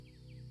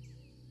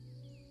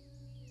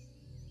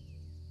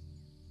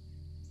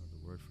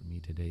word for me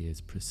today is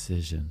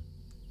precision,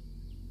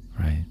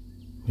 right?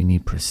 We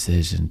need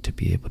precision to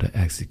be able to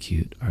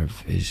execute our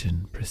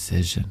vision.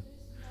 Precision.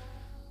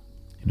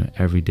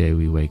 Every day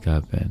we wake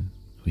up and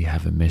we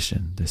have a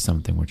mission. There's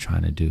something we're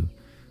trying to do.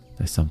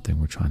 There's something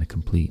we're trying to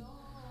complete.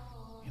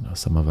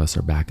 Some of us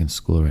are back in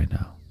school right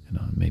now.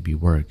 It may be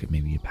work. It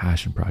may be a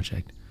passion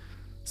project.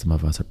 Some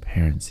of us are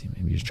parents.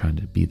 Maybe you're trying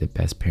to be the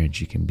best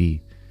parent you can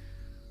be.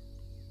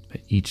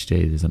 But each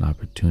day there's an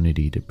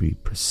opportunity to be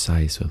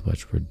precise with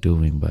what we're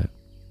doing, but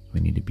we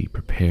need to be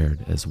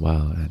prepared as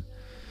well. And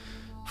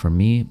for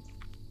me,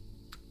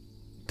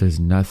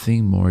 there's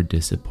nothing more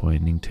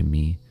disappointing to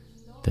me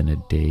than a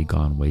day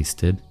gone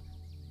wasted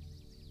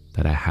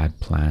that I had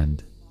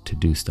planned to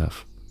do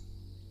stuff.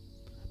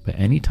 But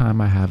anytime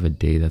I have a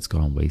day that's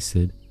gone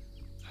wasted,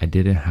 I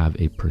didn't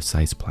have a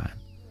precise plan.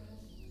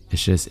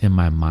 It's just in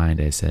my mind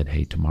I said,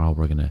 hey, tomorrow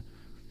we're gonna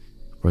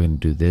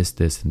do this,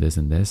 this, and this,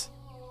 and this.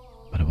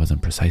 But I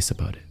wasn't precise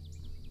about it.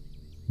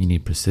 You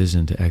need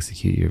precision to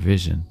execute your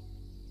vision.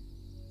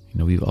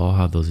 We've all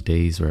had those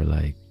days where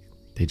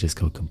they just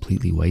go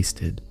completely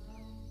wasted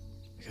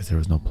because there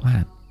was no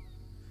plan.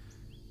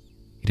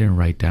 You didn't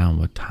write down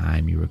what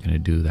time you were going to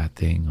do that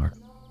thing or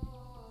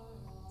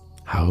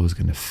how it was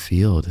going to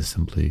feel to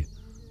simply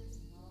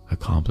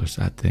accomplish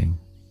that thing.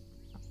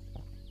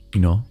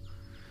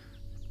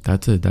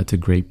 That's a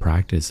great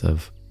practice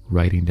of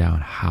writing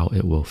down how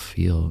it will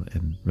feel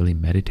and really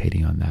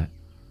meditating on that.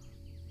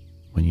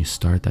 When you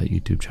start that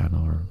YouTube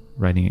channel, or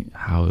writing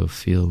how it'll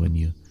feel when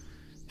you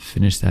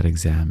finish that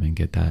exam and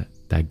get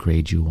that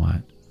grade you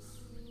want.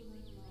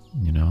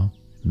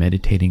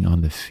 Meditating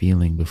on the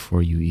feeling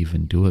before you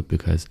even do it,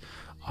 because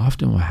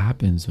often what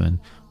happens when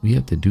we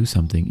have to do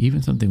something,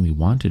 even something we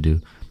want to do,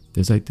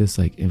 there's this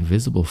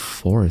invisible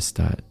force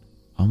that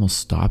almost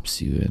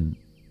stops you, and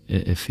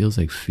it feels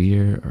like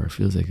fear or it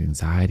feels like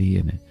anxiety,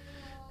 and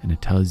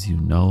it tells you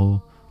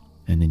no.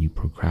 And then you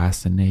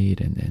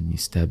procrastinate, and then you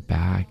step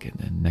back, and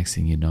then next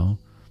thing you know,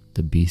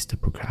 the beast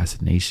of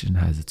procrastination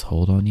has its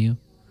hold on you.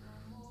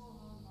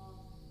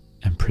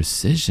 And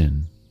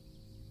precision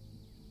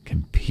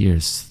can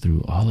pierce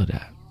through all of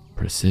that.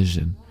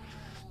 Precision.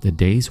 The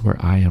days where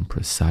I am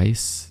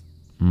precise,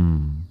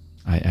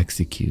 I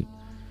execute.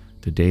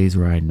 The days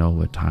where I know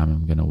what time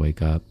I'm going to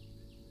wake up,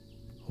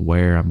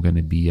 where I'm going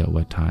to be at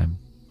what time,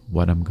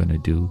 what I'm going to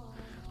do,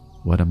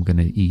 what I'm going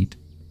to eat,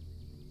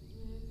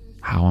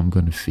 how I'm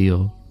going to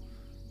feel,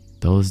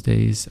 those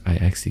days I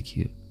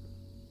execute.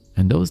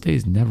 And those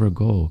days never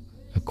go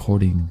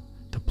according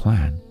to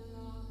plan.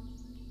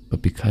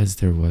 But because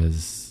there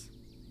was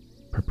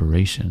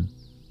preparation,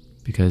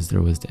 because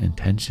there was the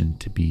intention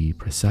to be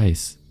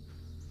precise,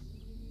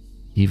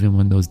 even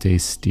when those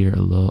days steer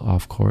a little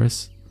off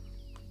course,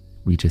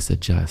 we just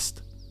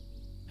adjust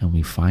and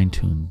we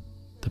fine-tune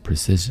the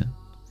precision.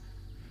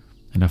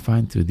 And I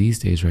find through these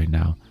days right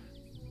now,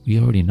 we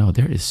already know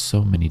there is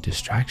so many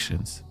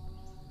distractions.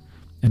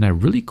 And I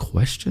really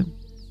question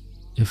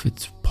if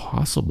it's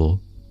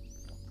possible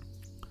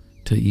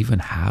to even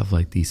have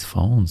these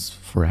phones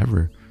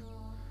forever,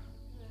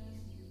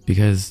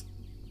 because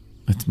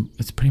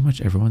it's pretty much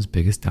everyone's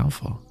biggest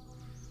downfall.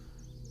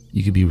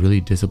 You could be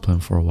really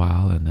disciplined for a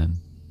while, and then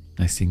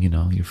next thing you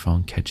know, your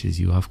phone catches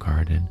you off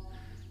guard and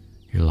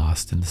you're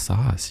lost in the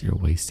sauce. You're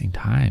wasting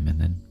time, and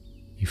then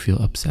you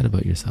feel upset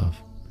about yourself.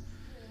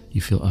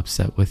 You feel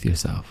upset with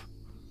yourself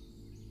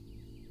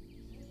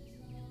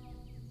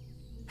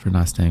for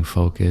not staying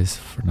focused,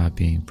 for not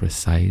being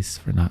precise,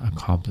 for not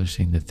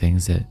accomplishing the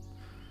things that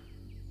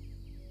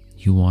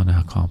you want to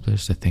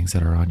accomplish, the things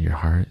that are on your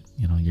heart,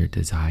 your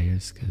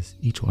desires, because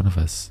each one of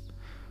us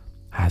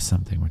has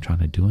something we're trying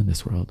to do in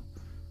this world.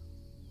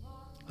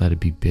 Let it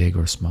be big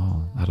or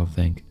small. I don't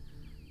think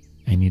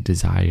any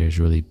desire is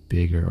really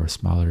bigger or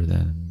smaller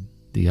than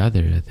the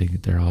other. I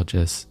think they're all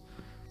just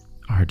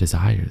our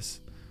desires.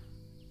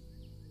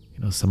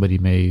 Somebody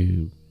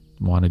may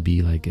want to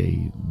be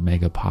a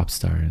mega pop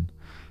star, and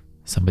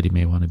somebody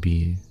may want to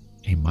be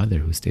a mother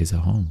who stays at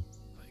home.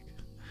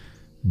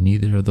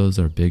 Neither of those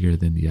are bigger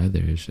than the other.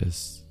 It's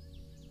just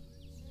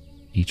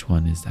each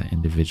one is that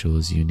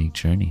individual's unique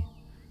journey.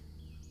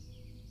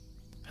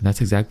 And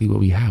that's exactly what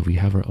we have. We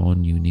have our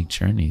own unique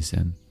journeys,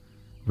 and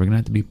we're going to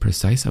have to be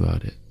precise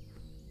about it.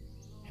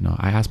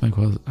 I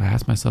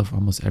ask myself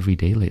almost every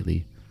day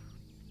lately,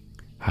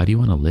 how do you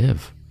want to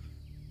live?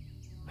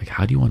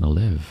 How do you want to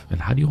live? And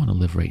how do you want to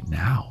live right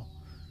now?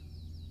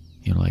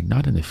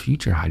 Not in the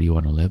future, how do you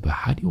want to live, but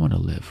how do you want to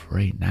live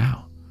right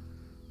now?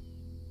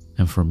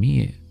 And for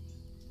me,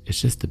 it's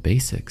just the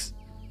basics.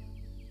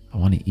 I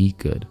want to eat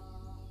good.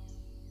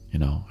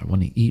 I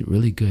want to eat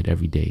really good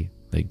every day,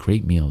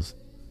 great meals.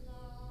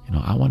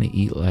 I want to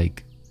eat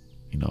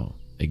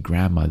a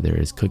grandmother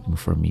is cooking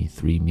for me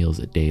 3 meals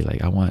a day.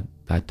 I want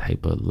that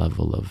type of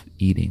level of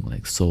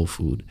eating, soul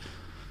food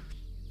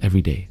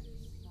every day.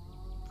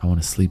 I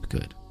want to sleep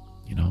good.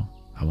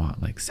 I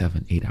want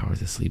 7-8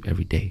 hours of sleep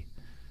every day.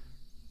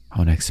 I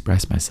want to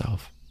express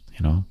myself.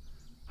 I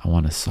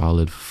want a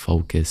solid,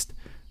 focused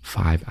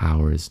 5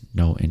 hours,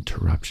 no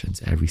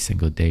interruptions every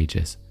single day,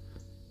 just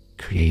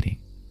creating.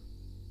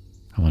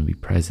 I want to be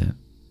present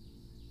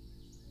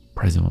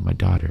with my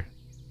daughter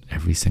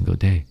every single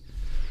day.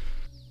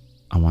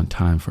 I want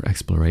time for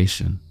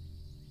exploration,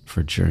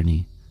 for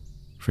journey,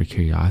 for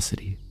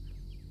curiosity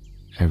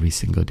every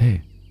single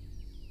day.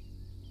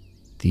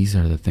 These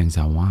are the things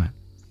I want.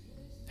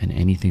 And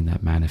anything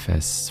that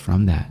manifests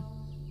from that,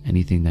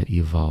 anything that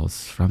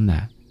evolves from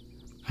that,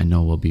 I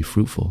know will be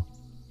fruitful.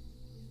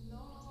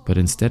 But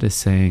instead of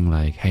saying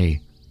like,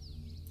 hey,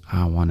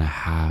 I want to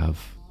have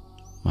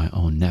my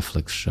own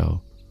Netflix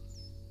show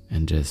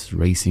and just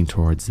racing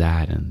towards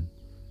that and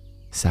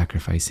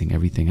sacrificing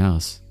everything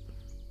else,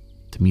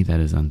 to me that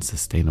is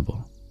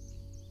unsustainable.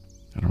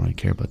 I don't really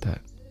care about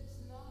that.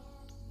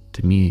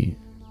 To me,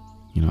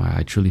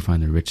 I truly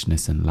find the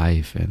richness in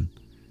life, and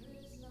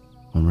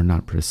when we're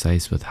not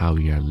precise with how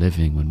we are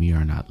living, when we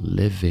are not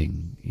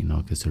living,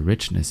 because the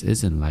richness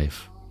is in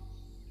life,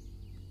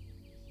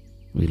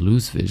 we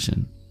lose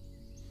vision.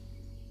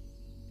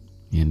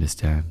 You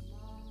understand?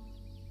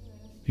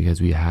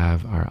 Because we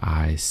have our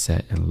eyes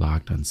set and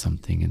locked on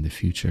something in the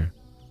future,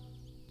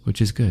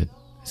 which is good.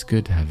 It's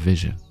good to have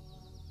vision.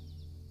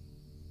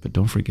 But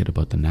don't forget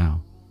about the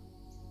now.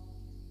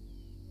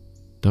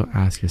 Don't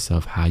ask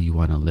yourself how you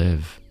want to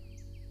live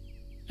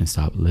and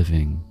stop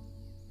living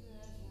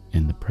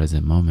in the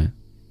present moment.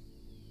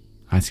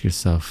 Ask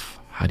yourself,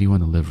 how do you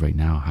want to live right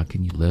now? How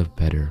can you live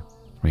better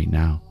right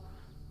now?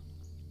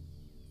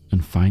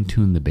 And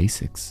fine-tune the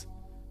basics.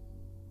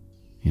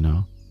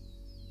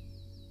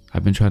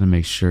 I've been trying to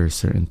make sure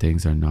certain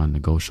things are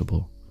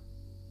non-negotiable.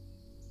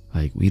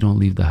 Like, we don't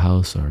leave the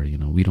house, or,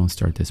 we don't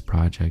start this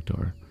project,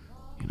 or,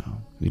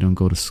 we don't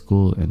go to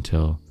school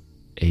until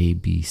A,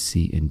 B,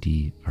 C, and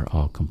D are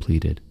all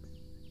completed.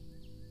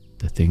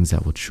 The things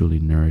that will truly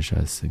nourish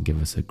us and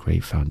give us a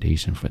great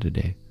foundation for the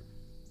day.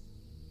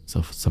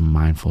 So some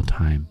mindful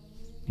time,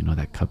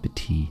 that cup of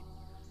tea,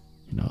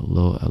 a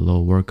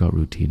little workout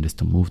routine just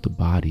to move the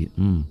body,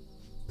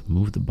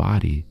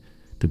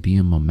 to be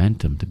in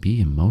momentum, to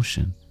be in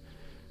motion,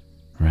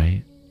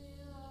 right?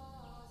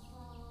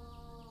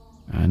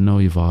 I know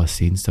you've all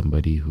seen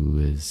somebody who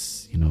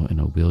is, in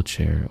a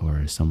wheelchair,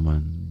 or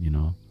someone,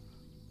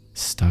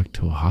 stuck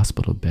to a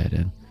hospital bed,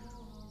 and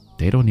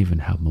they don't even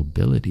have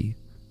mobility.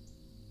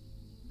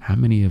 How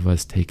many of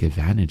us take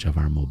advantage of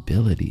our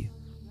mobility?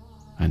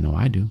 I know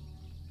I do.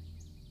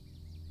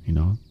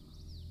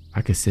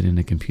 I could sit in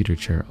a computer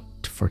chair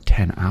for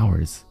 10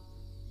 hours,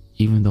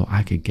 even though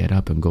I could get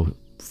up and go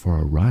for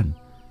a run.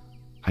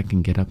 I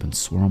can get up and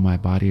swirl my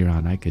body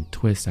around. I could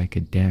twist, I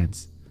could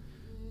dance.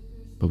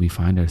 But we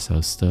find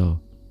ourselves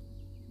still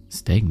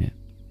stagnant.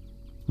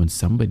 When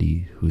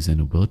somebody who's in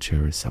a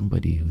wheelchair, or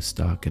somebody who's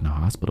stuck in a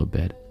hospital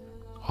bed,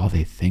 all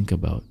they think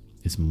about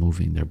is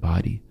moving their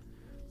body.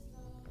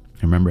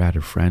 I remember I had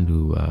a friend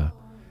who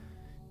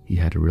he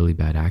had a really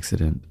bad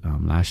accident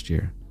last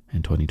year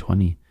in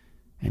 2020,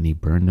 and he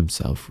burned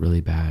himself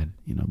really bad,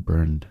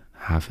 burned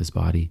half his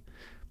body,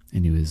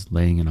 and he was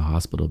laying in a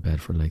hospital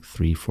bed for like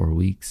 3-4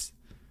 weeks.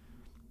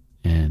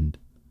 And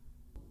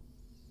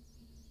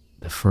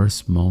the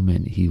first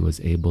moment he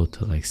was able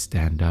to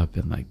stand up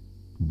and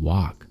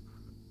walk,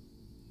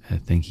 I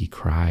think he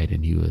cried,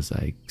 and he was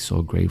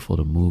so grateful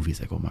to move.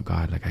 He's like, oh my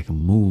God, I can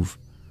move.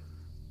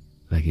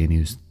 And he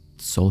was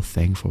so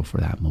thankful for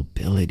that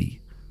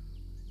mobility,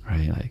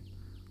 right?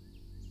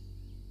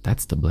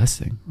 That's the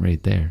blessing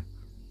right there.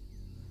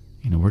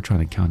 We're trying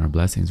to count our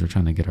blessings. We're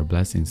trying to get our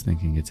blessings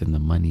thinking it's in the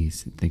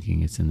monies,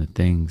 thinking it's in the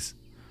things,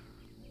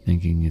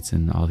 thinking it's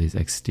in all these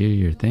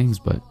exterior things.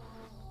 But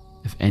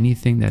if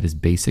anything that is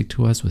basic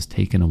to us was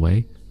taken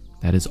away,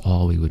 that is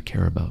all we would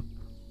care about.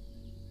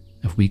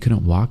 If we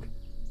couldn't walk,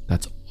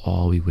 that's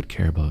all we would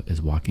care about,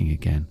 is walking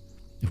again.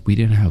 If we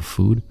didn't have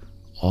food,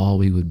 all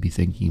we would be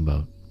thinking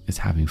about is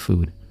having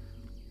food.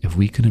 If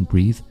we couldn't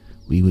breathe,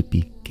 we would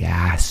be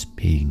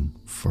gasping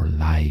for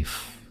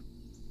life.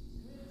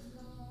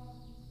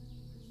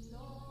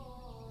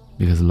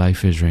 Because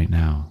life is right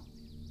now.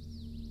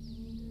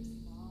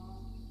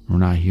 We're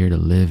not here to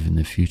live in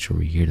the future.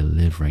 We're here to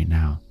live right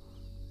now.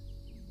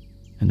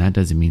 And that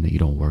doesn't mean that you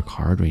don't work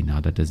hard right now.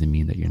 That doesn't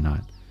mean that you're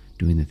not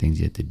doing the things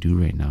you have to do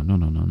right now.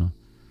 No.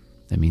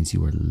 That means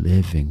you are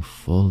living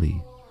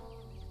fully.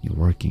 You're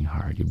working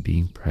hard. You're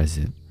being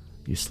present.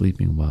 You're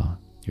sleeping well.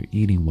 You're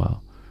eating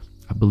well.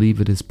 I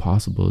believe it is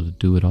possible to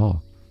do it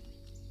all.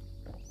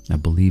 I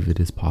believe it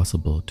is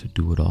possible to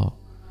do it all.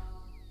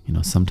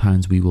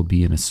 Sometimes we will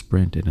be in a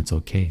sprint, and it's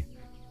okay.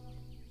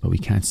 But we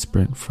can't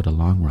sprint for the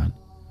long run.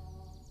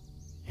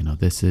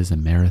 This is a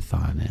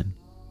marathon, and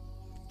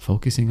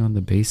focusing on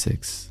the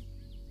basics,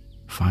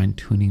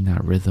 fine-tuning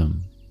that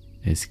rhythm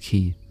is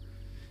key.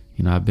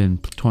 I've been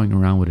toying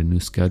around with a new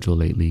schedule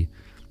lately,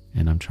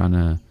 and I'm trying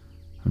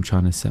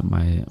to set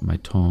my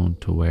tone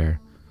to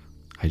where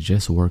I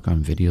just work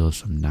on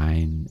videos from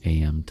 9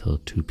 a.m. till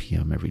 2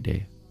 p.m. every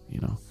day.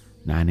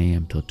 9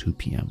 a.m. till 2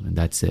 p.m. and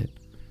that's it.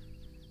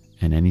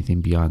 And anything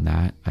beyond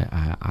that,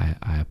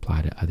 I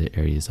apply to other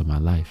areas of my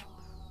life.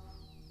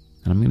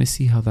 And I'm going to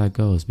see how that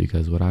goes,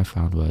 because what I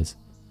found was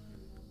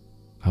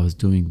I was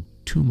doing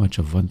too much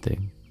of one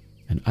thing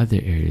and other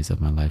areas of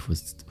my life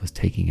was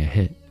taking a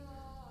hit.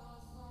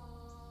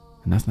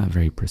 And that's not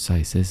very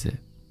precise, is it?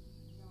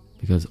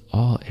 Because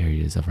all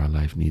areas of our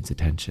life needs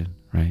attention,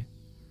 right?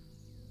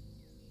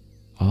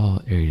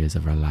 All areas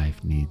of our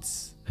life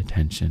needs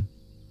attention.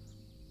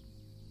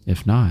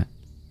 If not,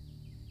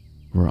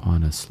 we're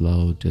on a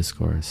slow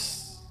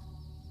discourse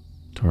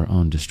to our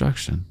own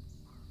destruction.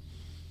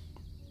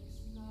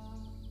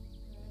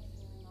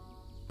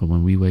 But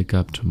when we wake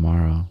up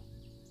tomorrow,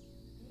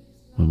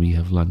 when we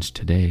have lunch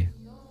today,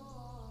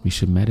 we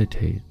should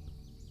meditate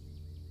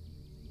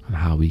on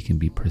how we can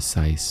be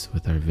precise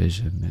with our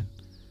vision and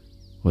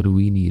what do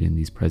we need in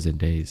these present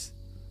days.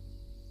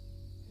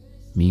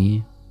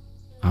 Me,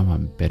 I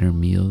want better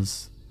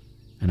meals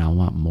and I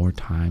want more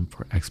time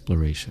for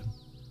exploration.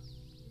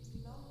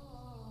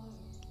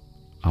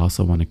 I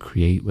also want to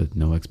create with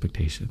no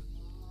expectation.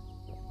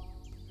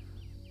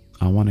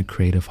 I want a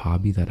creative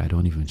hobby that I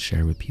don't even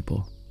share with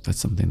people. That's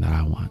something that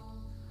I want.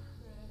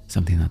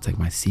 Something that's like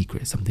my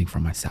secret, something for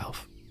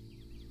myself.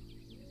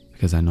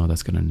 Because I know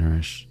that's going to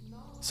nourish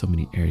so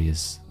many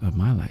areas of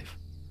my life.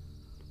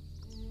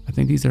 I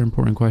think these are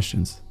important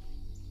questions.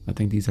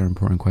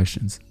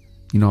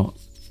 You know,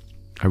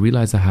 I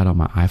realized I had on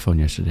my iPhone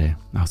yesterday.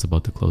 I was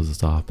about to close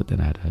this off, but then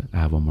I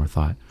had one more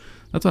thought.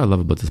 That's what I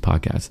love about this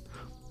podcast,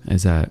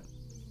 is that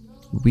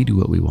we do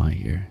what we want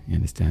here. You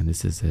understand?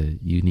 This is a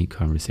unique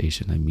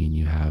conversation I mean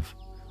you have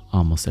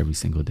almost every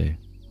single day.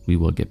 We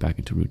will get back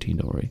into routine,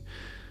 don't worry.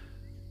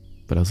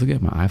 But I was looking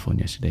at my iPhone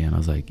yesterday and I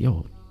was like,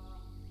 yo,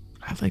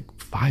 I have like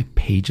 5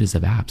 pages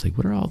of apps. Like,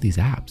 what are all these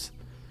apps?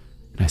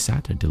 And I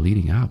sat there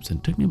deleting apps and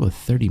it took me about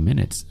 30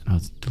 minutes. And I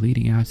was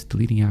deleting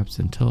apps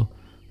until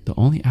the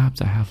only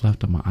apps I have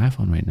left on my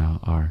iPhone right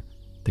now are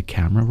the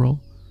camera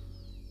roll,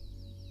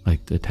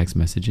 like the text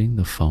messaging,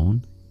 the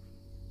phone,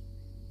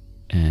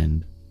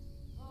 and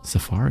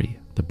Safari,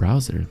 the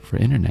browser for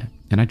internet.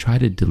 And I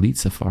tried to delete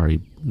Safari,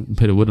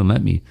 but it wouldn't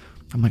let me.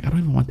 I'm like, I don't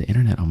even want the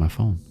internet on my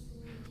phone.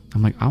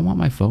 I'm like, I want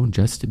my phone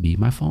just to be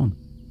my phone.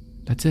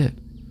 That's it.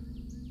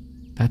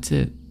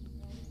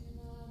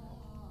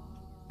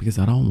 Because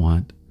I don't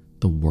want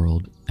the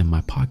world in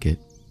my pocket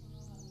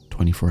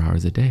 24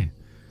 hours a day.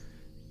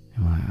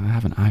 And I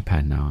have an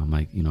iPad now. I'm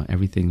like, you know,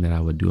 everything that I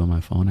would do on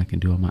my phone, I can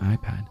do on my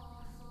iPad.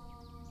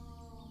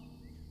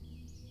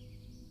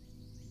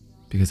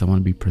 Because I want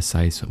to be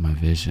precise with my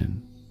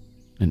vision.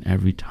 And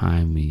every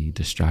time we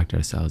distract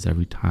ourselves,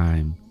 every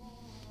time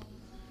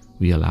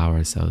we allow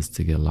ourselves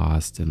to get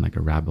lost in like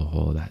a rabbit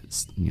hole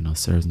that, you know,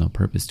 serves no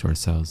purpose to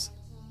ourselves,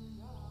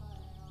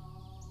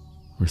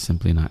 we're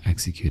simply not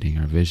executing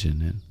our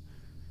vision. And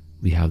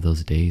we have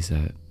those days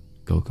that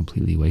go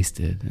completely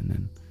wasted, and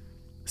then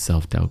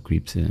self-doubt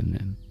creeps in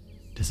and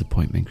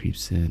disappointment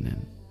creeps in,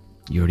 and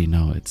you already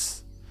know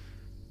it's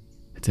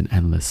an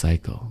endless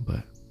cycle,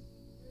 but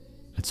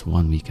it's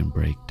one we can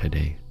break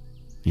today.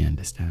 You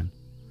understand?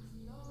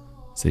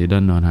 So you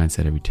don't know in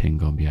hindsight everything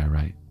gonna be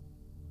alright.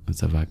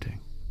 It's a vibe thing.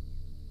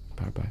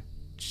 Bye bye.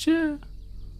 Cheers.